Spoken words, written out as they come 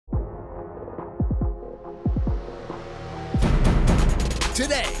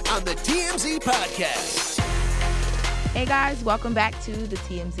Today on the TMZ Podcast. Hey guys, welcome back to the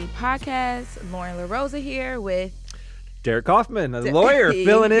TMZ Podcast. Lauren LaRosa here with Derek Kaufman, a lawyer,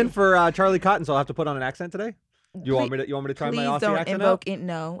 filling in for Charlie Cotton. So I'll have to put on an accent today. You want me to try my Aussie accent out?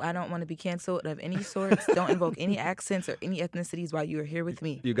 No, I don't want to be canceled of any sorts. Don't invoke any accents or any ethnicities while you are here with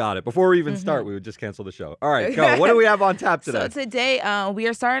me. You got it. Before we even start, we would just cancel the show. All right, go. What do we have on tap today? So today, we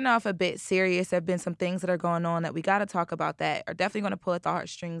are starting off a bit serious. There have been some things that are going on that we got to talk about that are definitely going to pull at the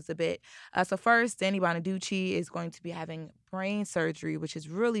heartstrings a bit. So first, Danny Bonaducci is going to be having brain surgery, which is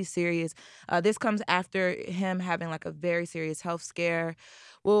really serious. This comes after him having like a very serious health scare.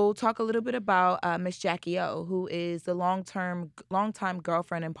 We'll talk a little bit about Miss Jacky O, who is the longtime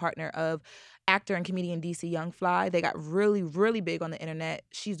girlfriend and partner of actor and comedian DC Young Fly. They got really, really big on the internet.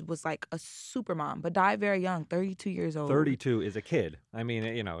 She was like a super mom, but died very young, 32 years old. 32 is a kid. I mean,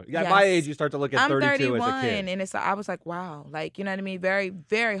 at my age, you start to look at 32 as a kid. And I was like, wow, like, you know what I mean? Very,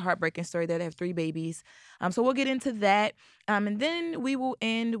 very heartbreaking story that they have 3 babies. So we'll get into that. And then we will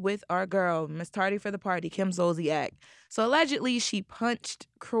end with our girl, Miss Tardy for the Party, Kim Zolciak. So allegedly, she punched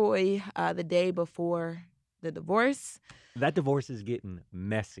Croy the day before the divorce. That divorce is getting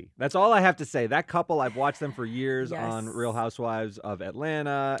messy. That's all I have to say. That couple, I've watched them for years on Real Housewives of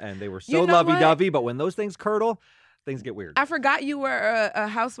Atlanta, and they were so lovey-dovey. But when those things curdle, things get weird. I forgot you were a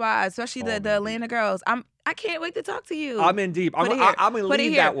housewife, especially the Atlanta girls. I can't wait to talk to you. I'm in deep. I'm going to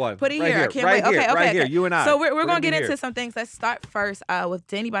lead that one. Put it right here. I can't wait. Okay. Right here, you and I. So we're going to get into some things. Let's start first with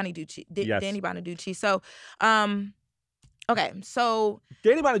Danny Bonaducci. Danny Bonaducci. So, okay, so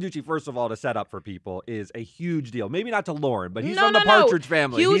Danny Bonaducci, first of all, to set up for people, is a huge deal. Maybe not to Lauren, but he's from the Partridge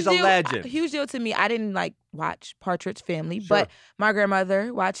Family. He's a legend. Huge deal to me. I didn't watch Partridge Family, but my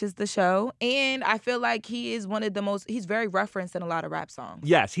grandmother watches the show, and I feel like he is one of the most. He's very referenced in a lot of rap songs.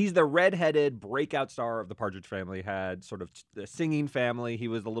 Yes, he's the redheaded breakout star of the Partridge Family. Had sort of a singing family. He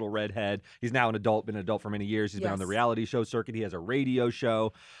was the little redhead. He's now an adult. Been an adult for many years. He's been on the reality show circuit. He has a radio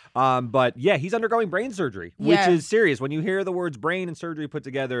show. But yeah, he's undergoing brain surgery, which is serious. When you hear the words brain and surgery put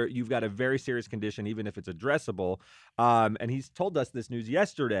together, you've got a very serious condition, even if it's addressable. And he's told us this news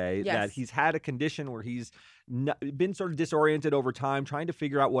yesterday that he's had a condition where he's been sort of disoriented over time, trying to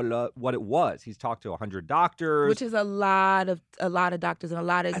figure out what it was. He's talked to 100 doctors, which is a lot of doctors and a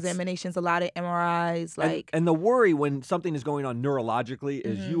lot of examinations, a lot of MRIs. And the worry when something is going on neurologically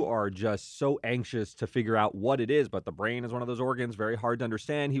is you are just so anxious to figure out what it is. But the brain is one of those organs very hard to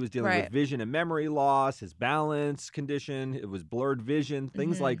understand. He was dealing with vision and memory loss, his balance condition, it was blurred vision,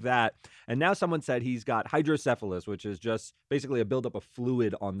 things like that. And now someone said he's got hydrocephalus, which is just basically a buildup of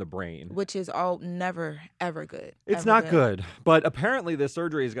fluid on the brain, which is never ever good. It's not good. But apparently this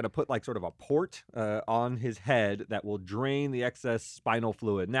surgery is going to put like sort of a port on his head that will drain the excess spinal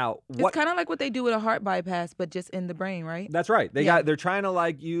fluid. Now, it's kind of like what they do with a heart bypass, but just in the brain, right? That's right. They're trying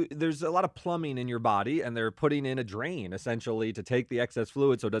to there's a lot of plumbing in your body, and they're putting in a drain essentially to take the excess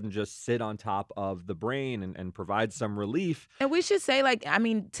fluid so it doesn't just sit on top of the brain and provide some relief. And we should say,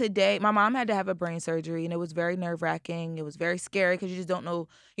 today my mom had to have a brain surgery, and it was very nerve-wracking. It was very scary because you just don't know,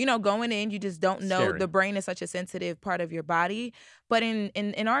 going in, you just don't know. Scary. The brain is such a sensitive part of your body. But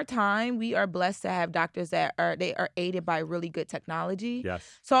in our time, we are blessed to have doctors that are aided by really good technology.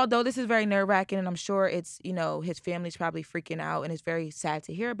 Yes. So although this is very nerve-wracking, and I'm sure it's, his family's probably freaking out, and it's very sad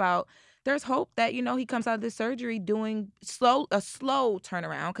to hear about, there's hope that, he comes out of this surgery doing a slow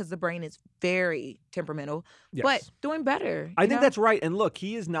turnaround because the brain is very temperamental, but doing better. I think that's right. And look,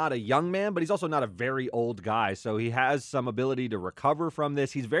 he is not a young man, but he's also not a very old guy. So he has some ability to recover from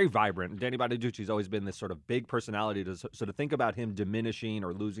this. He's very vibrant. Danny Bonaducci's always been this sort of big personality. So to think about him diminishing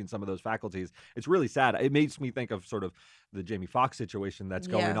or losing some of those faculties, it's really sad. It makes me think of sort of the Jamie Foxx situation that's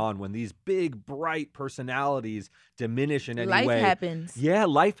going on when these big, bright personalities diminish in any way. Life happens. Yeah,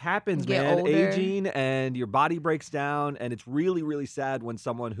 life happens, man. Older. Aging, and your body breaks down. And it's really, really sad when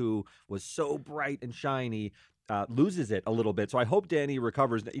someone who was so bright and shiny loses it a little bit. So I hope Danny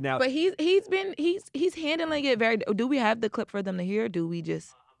recovers now. But he's handling it very. Do we have the clip for them to hear? Or do we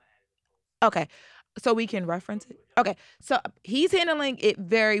just? Okay. So we can reference it? Okay. So he's handling it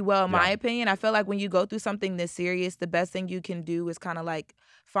very well, in my opinion. I feel like when you go through something this serious, the best thing you can do is kind of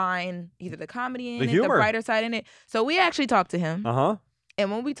find either the comedy in it, the brighter side in it. So we actually talked to him. And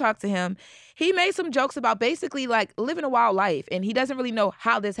when we talked to him, he made some jokes about basically living a wild life. And he doesn't really know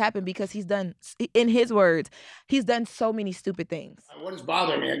how this happened because he's done, in his words, he's done so many stupid things. What is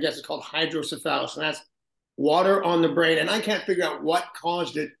bothering me, I guess it's called hydrocephalus, and that's water on the brain. And I can't figure out what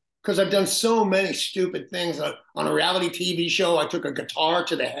caused it because I've done so many stupid things. On a reality TV show, I took a guitar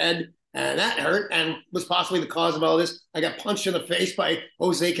to the head, and that hurt and was possibly the cause of all this. I got punched in the face by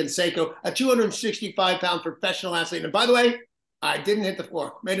Jose Canseco, a 265-pound professional athlete. And by the way, I didn't hit the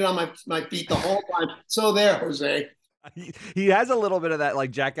floor. Made it on my feet the whole time. So there, Jose. He has a little bit of that like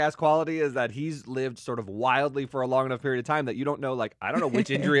jackass quality, is that he's lived sort of wildly for a long enough period of time that you don't know, like, I don't know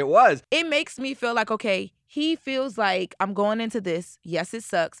which injury it was. It makes me feel like, okay, he feels like I'm going into this. Yes, it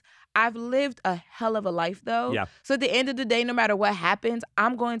sucks. I've lived a hell of a life though. Yeah. So at the end of the day, no matter what happens,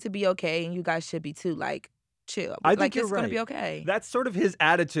 I'm going to be okay, and you guys should be too. Like, chill. I think like you're it's gonna right. be okay. That's sort of his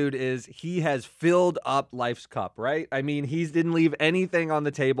attitude, is he has filled up life's cup, right? I mean, he didn't leave anything on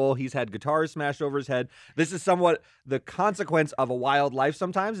the table. He's had guitars smashed over his head. This is somewhat the consequence of a wild life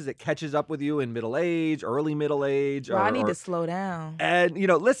sometimes, is it catches up with you in middle age, early middle age. Well, I need to slow down. And,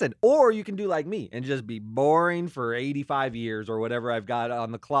 listen, or you can do like me and just be boring for 85 years or whatever I've got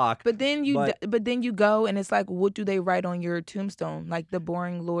on the clock. But then you go, and it's like, what do they write on your tombstone? Like the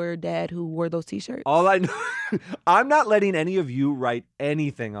boring lawyer dad who wore those T-shirts? All I know, I'm not letting any of you write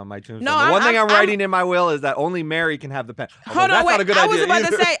anything on my tombstone. No, the one thing I'm writing in my will is that only Mary can have the pen. Hold on, wait. Not a good I idea was about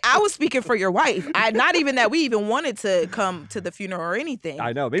either. to say, I was speaking for your wife. Not even that we even wanted to come to the funeral or anything.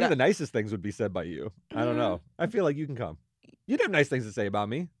 I know. Maybe the nicest things would be said by you. I don't know. I feel like you can come. You'd have nice things to say about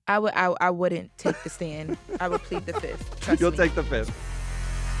me. I wouldn't take the stand. I would plead the fifth. Trust You'll me. take the fifth.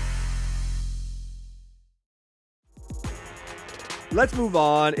 Let's move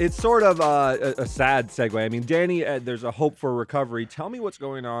on. It's sort of a sad segue. I mean, Danny, there's a hope for recovery. Tell me what's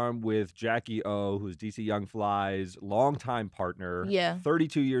going on with Jacky O, who's DC Young Fly's longtime partner. Yeah.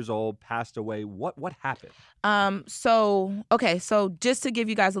 32 years old, passed away. What happened? So just to give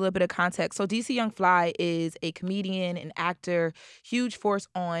you guys a little bit of context, so DC Young Fly is a comedian, an actor, huge force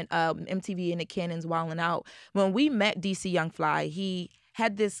on MTV and Nick Cannon's Wildin' Out. When we met DC Young Fly, he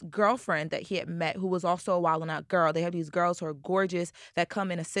had this girlfriend that he had met who was also a Wildin' Out girl. They have these girls who are gorgeous that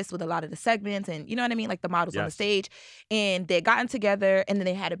come and assist with a lot of the segments, and you know what I mean, like the models on the stage. And they had gotten together, and then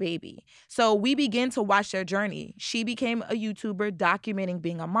they had a baby. So we began to watch their journey. She became a YouTuber documenting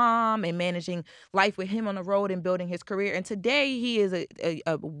being a mom and managing life with him on the road and building his career. And today he is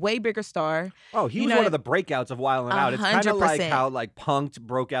a way bigger star. Oh, he was one of the breakouts of Wildin' Out. It's kind of like 100%. how like Punk'd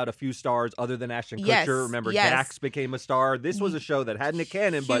broke out a few stars other than Ashton Kutcher. Yes, Remember, yes. Dax became a star. This was a show that had Nick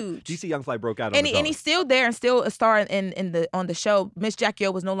Cannon, but Huge. DC Young Fly broke out on And, his own. and he's still there and still a star on the show. Miss Jacky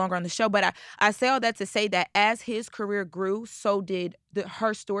O was no longer on the show, but I say all that to say that as his career grew, so did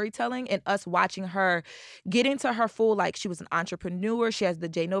her storytelling and us watching her get into her full, like, she was an entrepreneur. She has the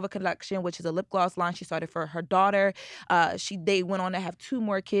J Nova collection, which is a lip gloss line she started for her daughter. They went on to have 2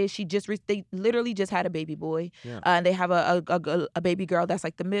 more kids. They literally just had a baby boy. Yeah. And they have a baby girl that's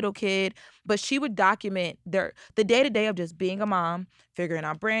like the middle kid. But she would document the day-to-day of just being a mom, figuring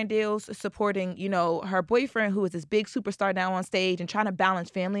out brand deals, supporting, her boyfriend, who is this big superstar now on stage, and trying to balance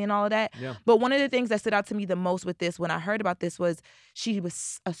family and all of that. Yeah. But one of the things that stood out to me the most with this, when I heard about this, was she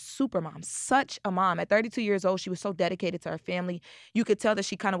was a super mom, such a mom. At 32 years old, she was so dedicated to her family. You could tell that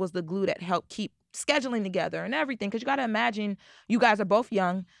she kind of was the glue that helped keep scheduling together and everything. Because you got to imagine, you guys are both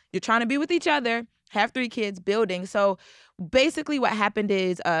young. You're trying to be with each other, have 3 kids, building. So basically what happened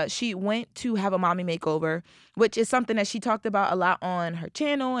is she went to have a mommy makeover, which is something that she talked about a lot on her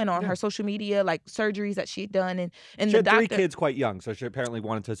channel and on her social media, like surgeries that she'd done. And she had 3 kids quite young, so she apparently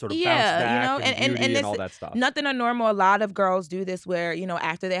wanted to sort of bounce back and beauty and all that stuff. Nothing abnormal. A lot of girls do this where,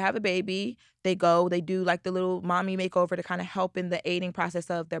 after they have a baby, they do like the little mommy makeover to kind of help in the aiding process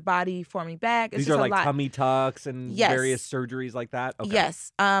of their body forming back. These are like tummy tucks and various surgeries like that? Okay.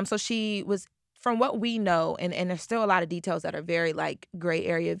 Yes. So she was, from what we know, and there's still a lot of details that are very like gray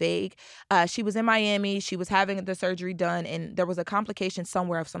area vague, she was in Miami, she was having the surgery done, and there was a complication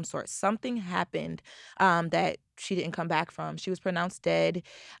somewhere of some sort. Something happened that she didn't come back from. She was pronounced dead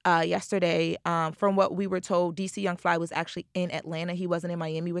yesterday. From what we were told, DC Young Fly was actually in Atlanta. He wasn't in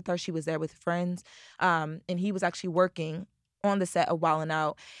Miami with her. She was there with friends. And he was actually working on the set of Wildin'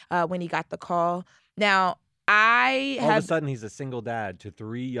 Out when he got the call. Now, all of a sudden, he's a single dad to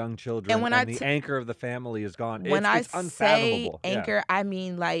 3 young children, and the anchor of the family is gone. When it's unfathomable. Say anchor, I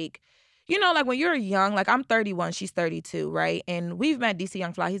mean like, like when you're young, like I'm 31, she's 32, right? And we've met DC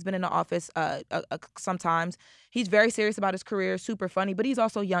Young Fly. He's been in the office sometimes. He's very serious about his career, super funny, but he's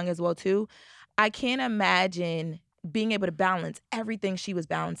also young as well too. I can't imagine being able to balance everything she was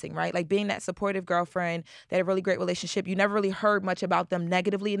balancing, right? Like being that supportive girlfriend, they had a really great relationship. You never really heard much about them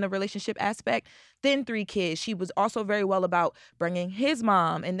negatively in the relationship aspect. Then 3 kids. She was also very well about bringing his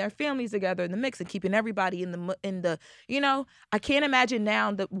mom and their families together in the mix and keeping everybody in the I can't imagine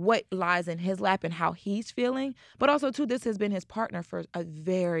now what lies in his lap and how he's feeling. But also too, this has been his partner for a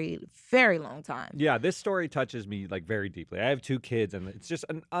very, very long time. Yeah, this story touches me like very deeply. I have 2 kids, and it's just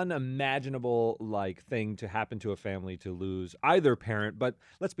an unimaginable like thing to happen to a family, to lose either parent. But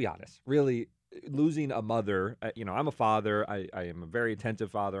let's be honest, really, losing a mother, I'm a father. I am a very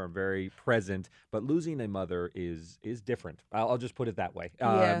attentive father. I'm very present. But losing a mother is different. I'll just put it that way.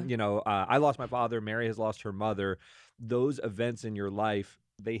 Yeah. I lost my father. Mary has lost her mother. Those events in your life,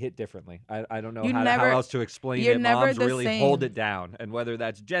 they hit differently. I don't know how else to explain you're it. never Moms the really same. hold it down. And whether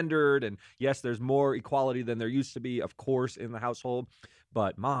that's gendered, and yes, there's more equality than there used to be, of course, in the household.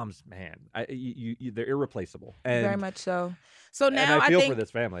 But moms, man, they're irreplaceable. And Very much so. So and now I feel think, for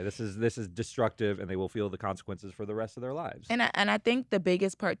this family. This is destructive, and they will feel the consequences for the rest of their lives. and I think the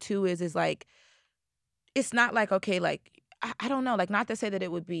biggest part too is like, it's not like, okay, like, I don't know, like, not to say that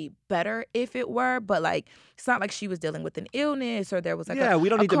it would be better if it were, but like, it's not like she was dealing with an illness or there was like we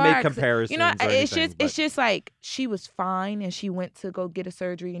don't a need to car make accident. comparisons. Or It's anything, it's just like she was fine and she went to go get a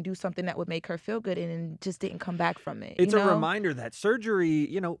surgery and do something that would make her feel good and just didn't come back from it. It's a reminder that surgery,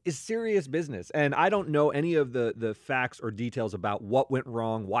 is serious business. And I don't know any of the facts or details about what went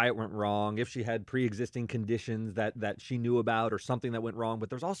wrong, why it went wrong, if she had pre-existing conditions that she knew about or something that went wrong.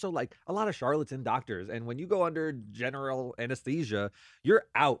 But there's also like a lot of charlatan doctors. And when you go under general anesthesia, you're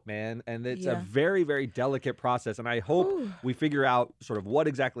out, man. And it's a very, very delicate process. And I hope we figure out sort of what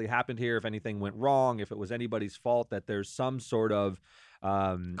exactly happened here, if anything went wrong, if it was anybody's fault, that there's some sort of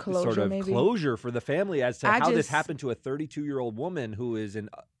closure for the family as to how this happened to a 32-year-old woman who is in,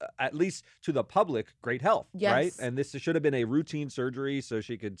 at least to the public, great health, right? And this should have been a routine surgery so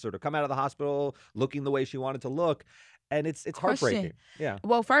she could sort of come out of the hospital looking the way she wanted to look. And it's heartbreaking. Yeah.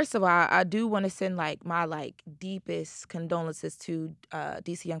 Well, first of all, I do want to send like my deepest condolences to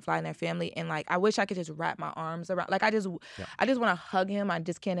DC Young Fly and their family, and like I wish I could just wrap my arms around. Like I just want to hug him. I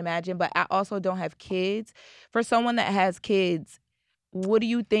just can't imagine. But I also don't have kids. For someone that has kids, what do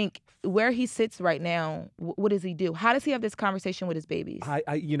you think? Where he sits right now, what does he do? How does he have this conversation with his babies?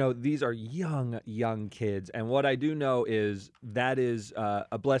 These are young kids. And what I do know is that is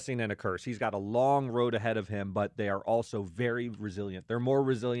a blessing and a curse. He's got a long road ahead of him, but they are also very resilient. They're more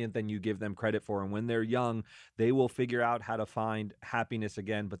resilient than you give them credit for. And when they're young, they will figure out how to find happiness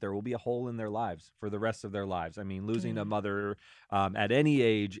again, but there will be a hole in their lives for the rest of their lives. I mean, losing a mother at any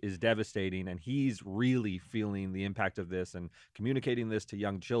age is devastating, and he's really feeling the impact of this, and communicating this to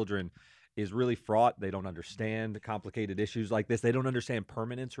young children is really fraught. They don't understand complicated issues like this. They don't understand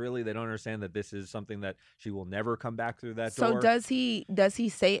permanence, really. They don't understand that this is something that she will never come back through that door. So does he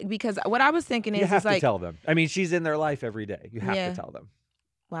say, because what I was thinking is, you have to tell them. I mean, she's in their life every day. You have to tell them.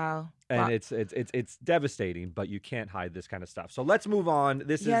 Wow. And it's devastating, but you can't hide this kind of stuff. So let's move on.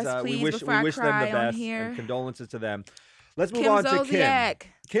 This is we wish them the best, and condolences to them. Let's move on to Kim.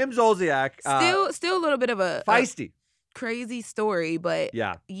 Kim Zolciak. Still a little bit of a feisty, crazy story, but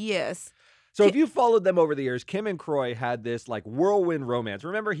yes. So if you followed them over the years, Kim and Kroy had this like whirlwind romance.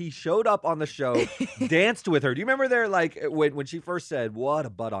 Remember, he showed up on the show, danced with her. Do you remember there, like when she first said, "What a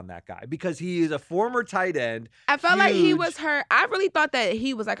butt on that guy," because he is a former tight end. I felt like he was her. I really thought that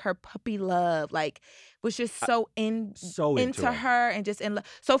he was like her puppy love, like was just so into her and just in love.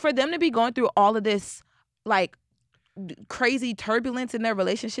 So for them to be going through all of this, like, crazy turbulence in their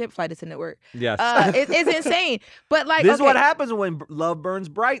relationship, flight attendant work. Yes, it's insane. But like, this is what happens when love burns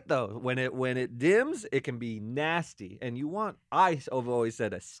bright, though. When it dims, it can be nasty. And I've always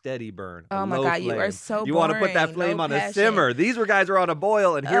said, a steady burn. Oh my God, you are so. You want to put that flame on a simmer. These guys are on a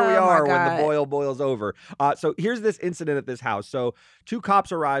boil, and here we are when the boil boils over. So here's this incident at this house. So 2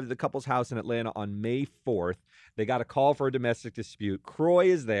 cops arrived at the couple's house in Atlanta on May 4th. They got a call for a domestic dispute. Kroy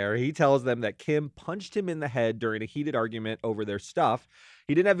is there. He tells them that Kim punched him in the head during a heated argument over their stuff.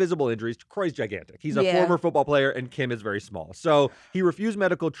 He didn't have visible injuries. Kroy's gigantic. He's a former football player, and Kim is very small. So he refused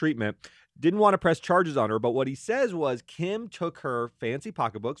medical treatment. Didn't want to press charges on her, but what he says was Kim took her fancy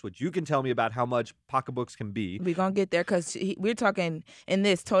pocketbooks, which you can tell me about how much pocketbooks can be. We're going to get there because we're talking in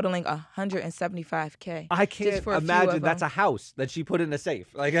this totaling $175K. I can't imagine that's a house that she put in a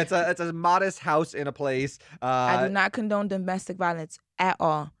safe. Like, it's a modest house in a place. I do not condone domestic violence at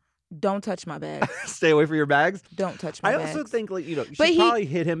all. Don't touch my bags. Stay away from your bags. Don't touch my bags. I also think, she probably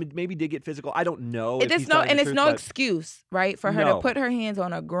hit him and maybe did get physical. I don't know. It's no excuse, right, for her to put her hands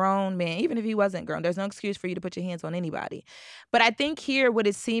on a grown man, even if he wasn't grown. There's no excuse for you to put your hands on anybody. But I think here what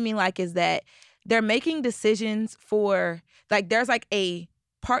it's seeming like is that they're making decisions for, like, there's like a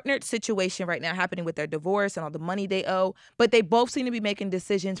partnered situation right now happening with their divorce and all the money they owe, but they both seem to be making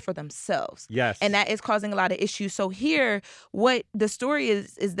decisions for themselves. Yes. And that is causing a lot of issues. So here, what the story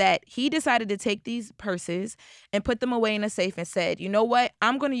is that he decided to take these purses and put them away in a safe and said, you know what?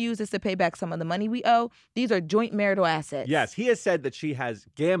 I'm going to use this to pay back some of the money we owe. These are joint marital assets. Yes. He has said that she has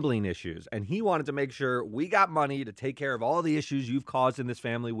gambling issues, and he wanted to make sure we got money to take care of all the issues you've caused in this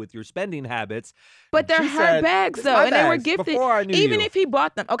family with your spending habits. But they're her bags, though. And they were gifted. Even if he bought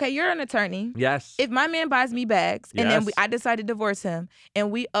about them. Okay, you're an attorney. Yes. If my man buys me bags and then Yes. I decide to divorce him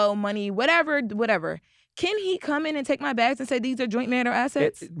and we owe money, whatever, can he come in and take my bags and say these are joint marital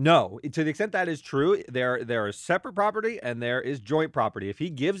assets? No. To the extent that is true, there is separate property and there is joint property. If he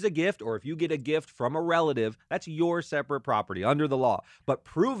gives a gift or if you get a gift from a relative, that's your separate property under the law. But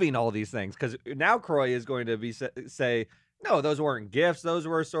proving all these things, because now Croy is going to be say, no, those weren't gifts. Those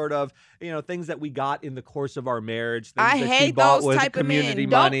were sort of, things that we got in the course of our marriage. Things I that hate she bought those with type of community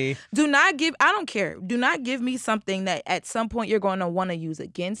men. money. I don't care. Do not give me something that at some point you're going to want to use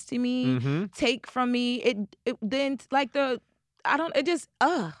against me, take from me.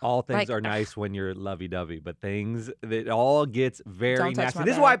 All things are nice when you're lovey-dovey, but it all gets very nasty.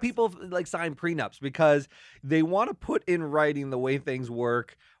 This is why people sign prenups, because they want to put in writing the way things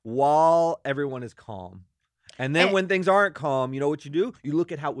work while everyone is calm. And then when things aren't calm, you know what you do? You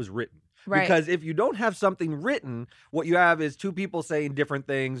look at how it was written. Right. Because if you don't have something written, what you have is two people saying different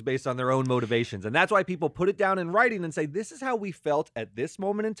things based on their own motivations. And that's why people put it down in writing and say, this is how we felt at this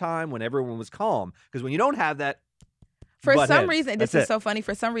moment in time when everyone was calm. Because when you don't have that, for some reason, this is so funny.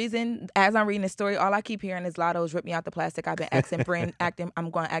 For some reason, as I'm reading the story, all I keep hearing is Lotto's rip me out the plastic. I've been I'm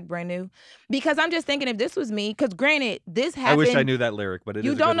going to act brand new. Because I'm just thinking if this was me, because granted, this happened. I wish I knew that lyric, but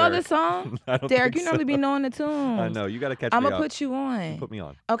you don't know the song? I don't Derek, think you normally be knowing the tune. I know. You got to catch me I'm up. going to put you on. Put me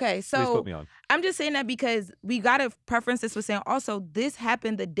on. Okay, so please put me on. I'm just saying that because we got to preference this with saying also this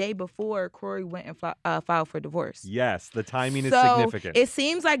happened the day before Corey went and filed for divorce. Yes, the timing is significant. It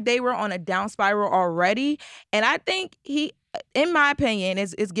seems like they were on a down spiral already. And I think in my opinion,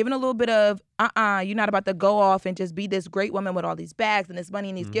 is giving a little bit of, you're not about to go off and just be this great woman with all these bags and this money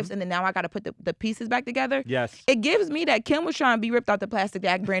and these gifts, and then now I got to put the pieces back together. Yes. It gives me that Kim was trying to be ripped out the plastic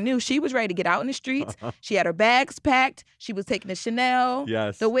bag brand new. She was ready to get out in the streets. She had her bags packed. She was taking the Chanel.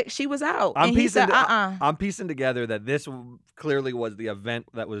 Yes. The Wick. She was out. I'm piecing together that this clearly was the event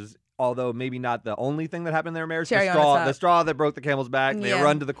that was, although maybe not the only thing that happened in their marriage, the straw that broke the camel's back. They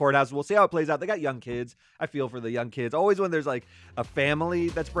run to the courthouse. We'll see how it plays out. They got young kids. I feel for the young kids. Always when there's like a family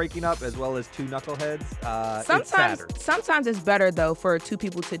that's breaking up as well as two knuckleheads, it's sadder. Sometimes it's better though for two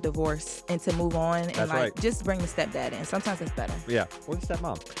people to divorce and to move on and just bring the stepdad in. Sometimes it's better. Yeah, or the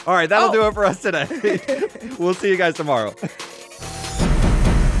stepmom. All right, that'll do it for us today. We'll see you guys tomorrow.